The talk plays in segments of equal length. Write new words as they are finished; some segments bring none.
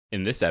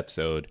In this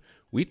episode,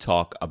 we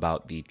talk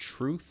about the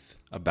truth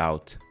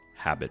about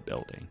habit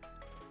building.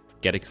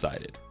 Get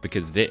excited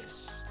because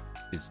this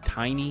is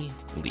Tiny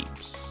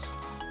Leaps,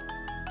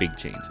 Big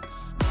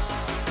Changes.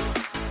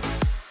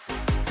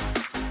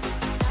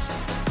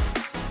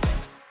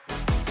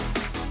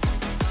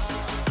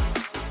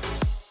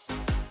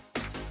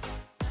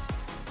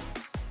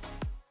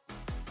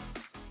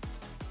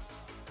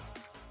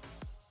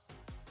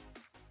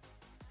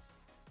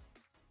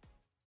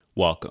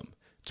 Welcome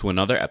to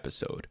another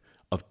episode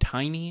of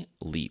Tiny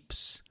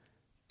Leaps,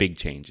 Big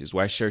Changes,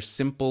 where I share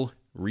simple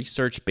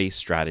research-based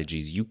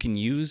strategies you can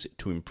use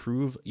to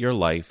improve your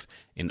life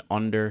in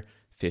under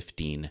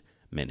 15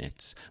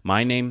 minutes.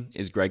 My name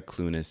is Greg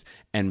Clunas,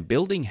 and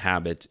building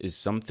habits is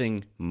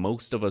something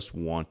most of us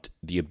want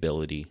the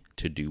ability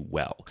to do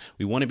well.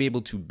 We want to be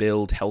able to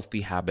build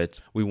healthy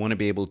habits. We want to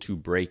be able to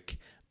break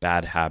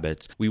bad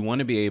habits. We want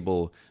to be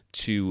able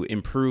to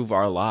improve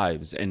our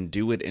lives and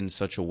do it in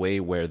such a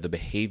way where the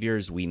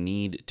behaviors we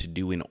need to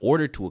do in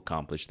order to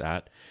accomplish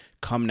that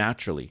come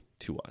naturally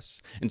to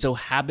us. And so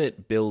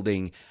habit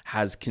building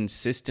has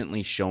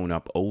consistently shown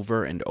up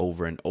over and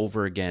over and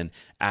over again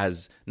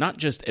as not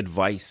just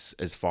advice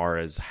as far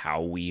as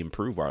how we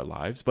improve our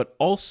lives, but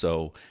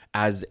also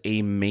as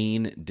a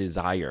main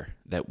desire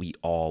that we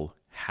all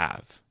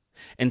have.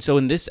 And so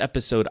in this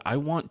episode, I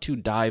want to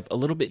dive a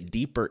little bit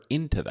deeper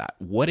into that.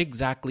 What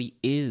exactly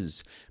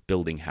is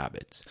building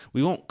habits?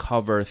 We won't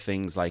cover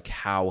things like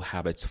how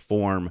habits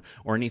form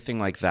or anything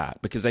like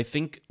that, because I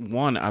think,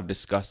 one, I've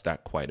discussed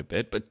that quite a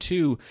bit, but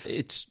two,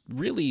 it's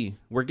really,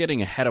 we're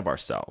getting ahead of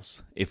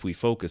ourselves if we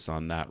focus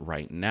on that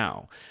right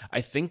now.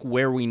 I think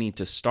where we need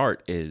to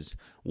start is,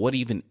 what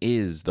even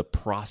is the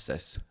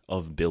process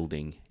of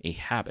building a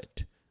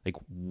habit? Like,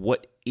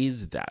 what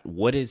is that?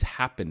 What is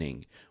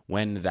happening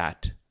when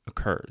that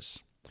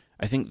occurs?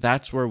 I think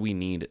that's where we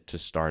need to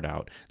start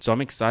out. So I'm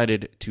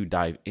excited to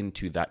dive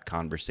into that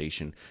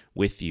conversation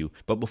with you.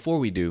 But before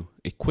we do,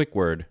 a quick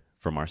word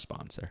from our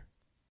sponsor.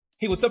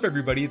 Hey, what's up,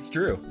 everybody? It's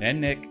Drew and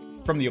Nick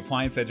from the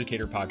Appliance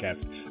Educator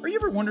Podcast. Are you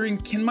ever wondering,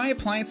 can my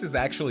appliances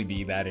actually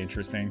be that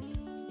interesting?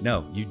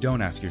 No, you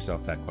don't ask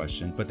yourself that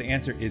question, but the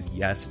answer is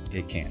yes,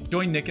 it can.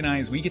 Join Nick and I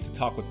as we get to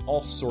talk with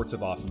all sorts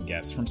of awesome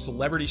guests, from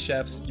celebrity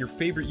chefs, your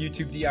favorite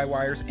YouTube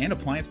DIYers, and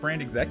appliance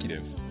brand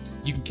executives.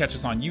 You can catch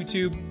us on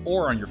YouTube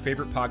or on your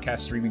favorite podcast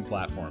streaming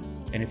platform.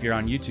 And if you're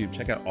on YouTube,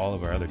 check out all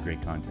of our other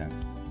great content.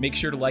 Make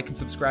sure to like and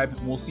subscribe,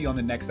 and we'll see you on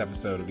the next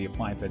episode of the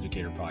Appliance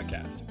Educator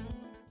Podcast.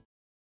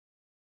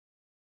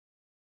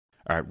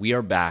 All right, we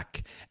are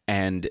back,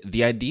 and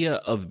the idea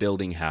of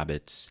building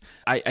habits,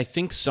 I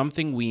think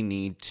something we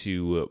need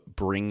to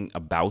bring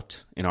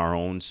about in our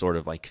own sort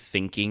of like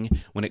thinking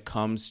when it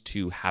comes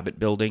to habit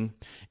building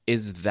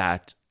is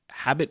that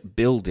habit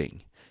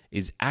building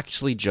is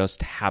actually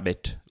just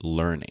habit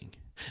learning.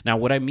 Now,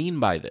 what I mean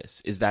by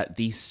this is that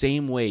the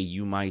same way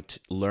you might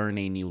learn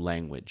a new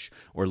language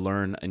or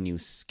learn a new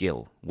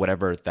skill,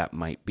 whatever that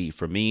might be.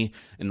 For me,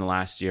 in the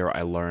last year,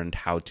 I learned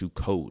how to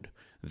code.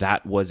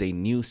 That was a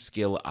new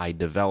skill I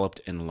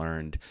developed and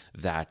learned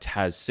that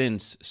has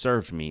since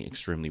served me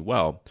extremely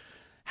well.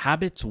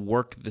 Habits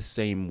work the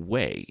same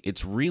way.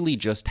 It's really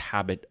just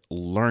habit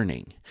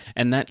learning.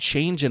 And that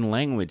change in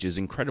language is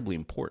incredibly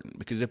important,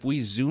 because if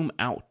we zoom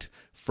out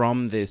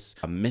from this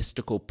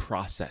mystical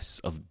process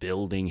of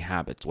building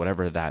habits,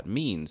 whatever that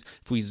means,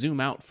 if we zoom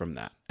out from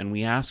that and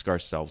we ask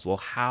ourselves, well,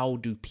 how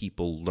do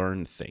people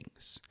learn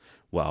things?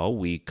 Well,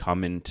 we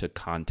come into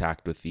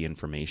contact with the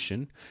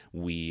information,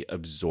 we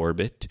absorb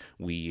it,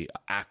 we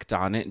act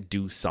on it,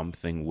 do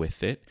something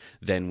with it,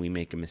 then we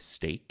make a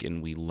mistake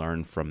and we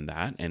learn from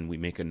that, and we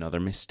make another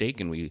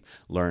mistake and we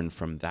learn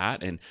from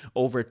that, and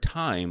over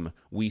time,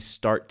 we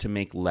start to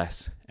make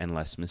less and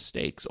less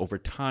mistakes. Over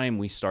time,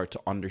 we start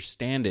to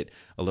understand it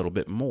a little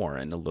bit more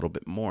and a little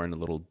bit more and a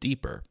little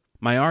deeper.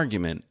 My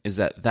argument is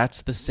that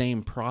that's the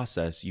same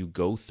process you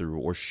go through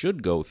or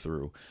should go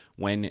through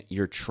when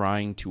you're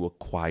trying to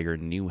acquire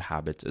new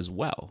habits as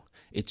well.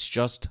 It's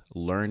just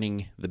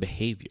learning the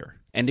behavior.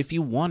 And if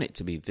you want it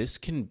to be, this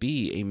can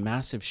be a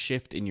massive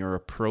shift in your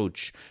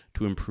approach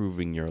to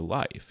improving your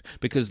life,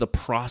 because the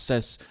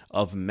process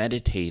of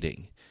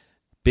meditating,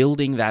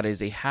 building that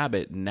as a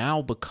habit,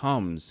 now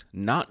becomes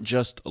not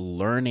just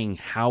learning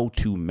how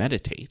to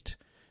meditate,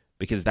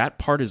 because that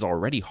part is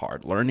already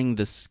hard. Learning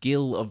the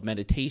skill of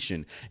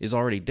meditation is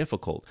already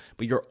difficult,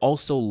 but you're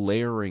also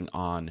layering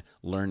on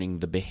learning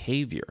the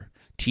behavior,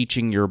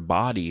 teaching your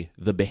body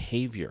the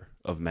behavior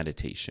of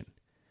meditation,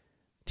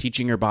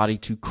 teaching your body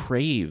to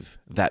crave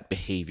that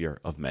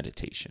behavior of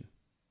meditation.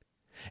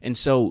 And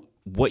so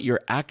what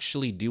you're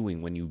actually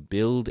doing when you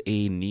build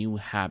a new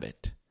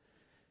habit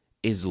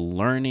is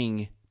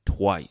learning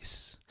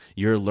twice.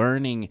 You're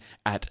learning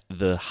at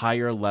the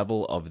higher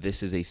level of,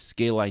 this is a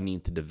skill I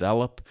need to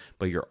develop,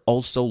 but you're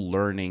also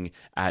learning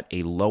at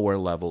a lower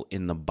level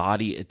in the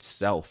body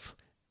itself,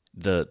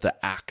 the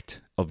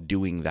act of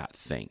doing that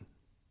thing.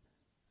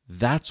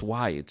 That's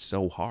why it's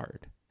so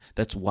hard.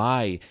 That's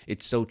why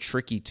it's so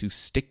tricky to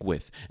stick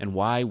with and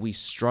why we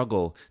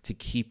struggle to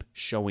keep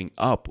showing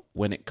up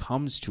when it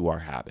comes to our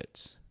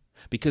habits.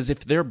 Because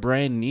if they're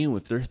brand new,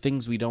 if they're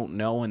things we don't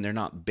know and they're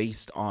not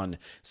based on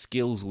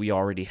skills we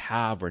already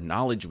have or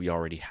knowledge we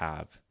already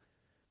have,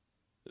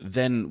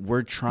 then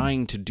we're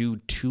trying to do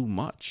too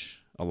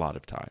much a lot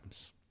of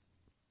times.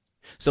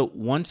 So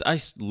once I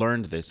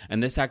learned this,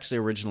 and this actually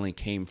originally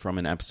came from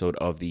an episode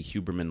of the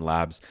Huberman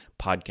Labs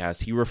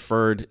podcast, he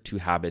referred to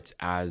habits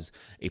as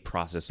a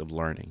process of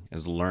learning,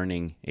 as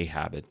learning a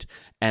habit.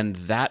 And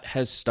that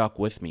has stuck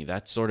with me.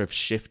 That sort of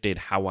shifted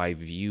how I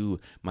view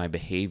my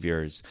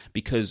behaviors,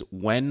 because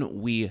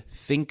when we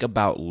think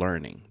about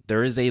learning,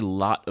 there is a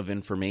lot of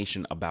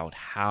information about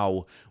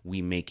how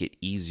we make it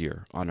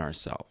easier on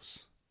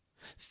ourselves.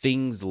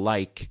 Things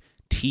like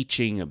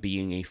teaching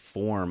being a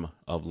form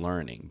of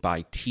learning.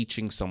 By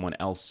teaching someone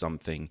else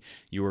something,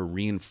 you are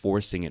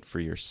reinforcing it for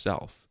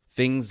yourself.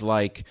 Things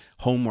like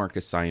homework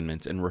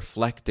assignments and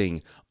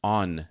reflecting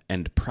on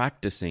and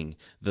practicing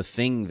the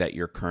thing that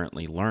you're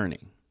currently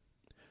learning.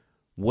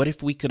 What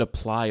if we could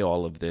apply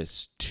all of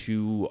this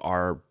to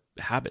our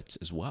habits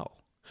as well?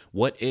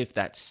 What if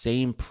that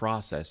same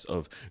process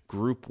of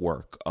group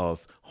work,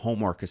 of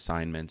homework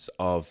assignments,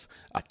 of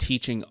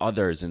teaching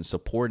others and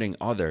supporting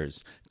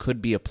others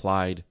could be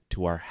applied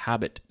to our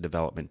habit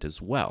development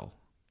as well?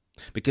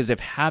 Because if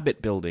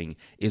habit building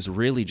is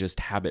really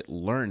just habit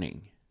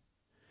learning,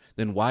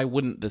 then why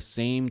wouldn't the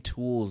same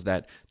tools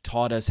that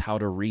taught us how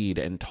to read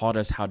and taught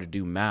us how to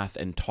do math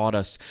and taught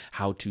us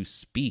how to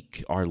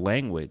speak our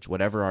language,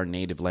 whatever our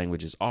native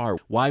languages are,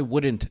 why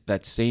wouldn't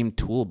that same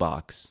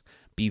toolbox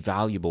be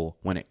valuable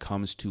when it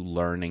comes to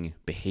learning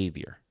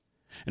behavior?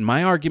 And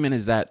my argument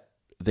is that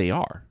they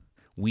are.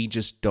 We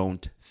just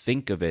don't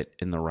think of it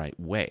in the right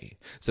way.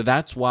 So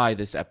that's why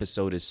this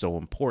episode is so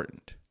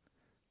important.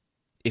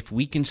 If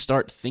we can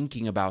start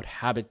thinking about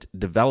habit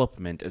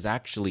development as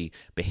actually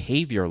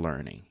behavior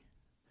learning,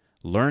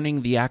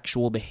 learning the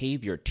actual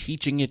behavior,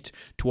 teaching it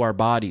to our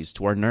bodies,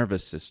 to our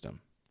nervous system,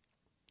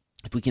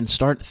 if we can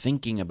start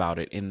thinking about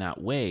it in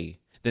that way,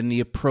 then the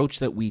approach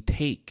that we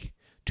take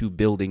to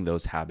building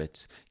those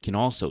habits can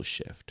also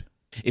shift.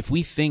 If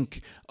we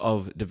think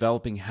of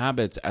developing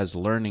habits as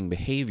learning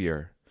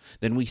behavior,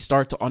 then we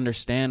start to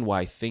understand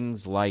why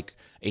things like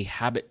a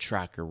habit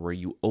tracker where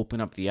you open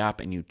up the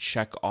app and you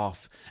check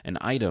off an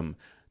item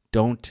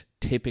don't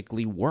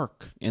typically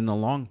work in the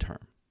long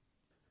term.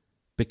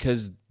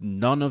 Because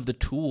none of the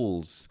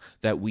tools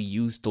that we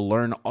use to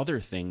learn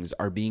other things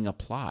are being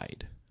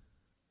applied.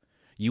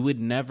 You would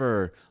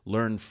never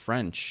learn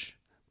French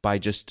by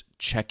just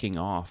checking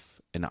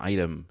off an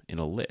item in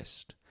a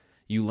list.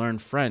 You learn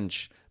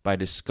French by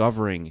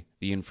discovering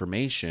the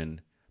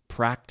information,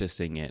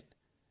 practicing it,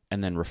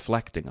 and then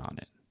reflecting on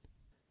it.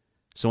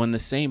 So in the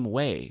same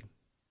way,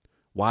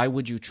 why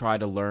would you try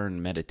to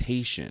learn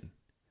meditation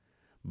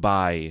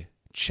by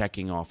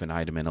checking off an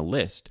item in a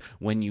list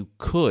when you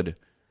could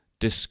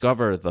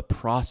discover the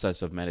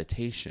process of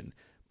meditation,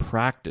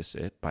 practice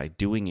it by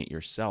doing it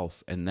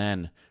yourself, and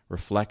then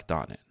reflect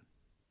on it?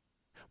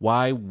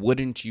 Why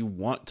wouldn't you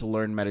want to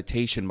learn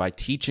meditation by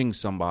teaching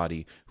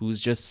somebody who's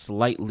just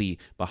slightly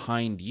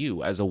behind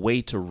you as a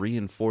way to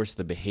reinforce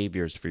the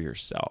behaviors for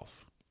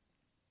yourself?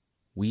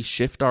 We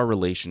shift our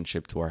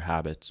relationship to our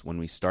habits when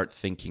we start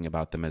thinking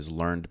about them as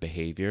learned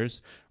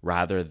behaviors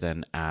rather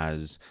than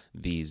as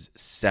these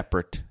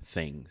separate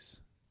things.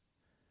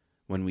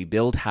 When we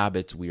build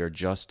habits, we are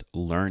just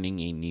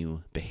learning a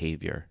new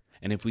behavior.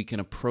 And if we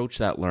can approach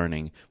that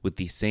learning with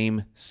the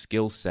same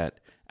skill set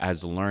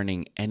as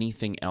learning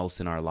anything else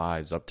in our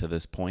lives up to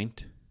this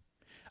point,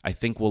 I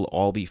think we'll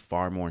all be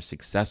far more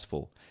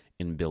successful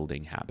in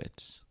building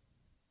habits.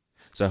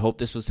 So I hope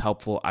this was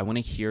helpful. I want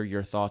to hear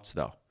your thoughts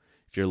though.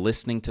 If you're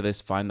listening to this,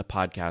 find the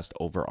podcast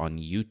over on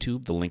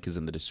YouTube. The link is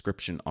in the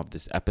description of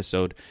this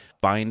episode.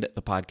 Find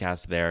the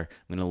podcast there.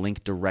 I'm going to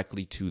link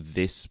directly to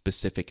this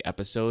specific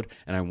episode,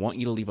 and I want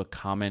you to leave a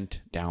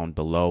comment down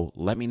below.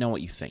 Let me know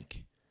what you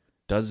think.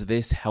 Does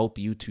this help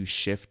you to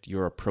shift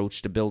your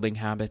approach to building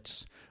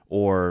habits,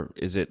 or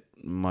is it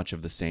much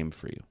of the same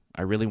for you?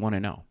 I really want to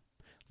know.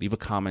 Leave a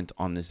comment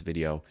on this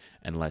video,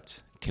 and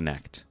let's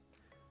connect.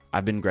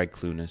 I've been Greg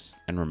Clunas,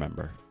 and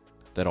remember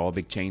that all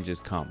big changes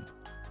come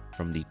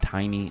from the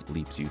tiny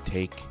leaps you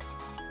take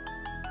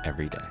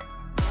every day.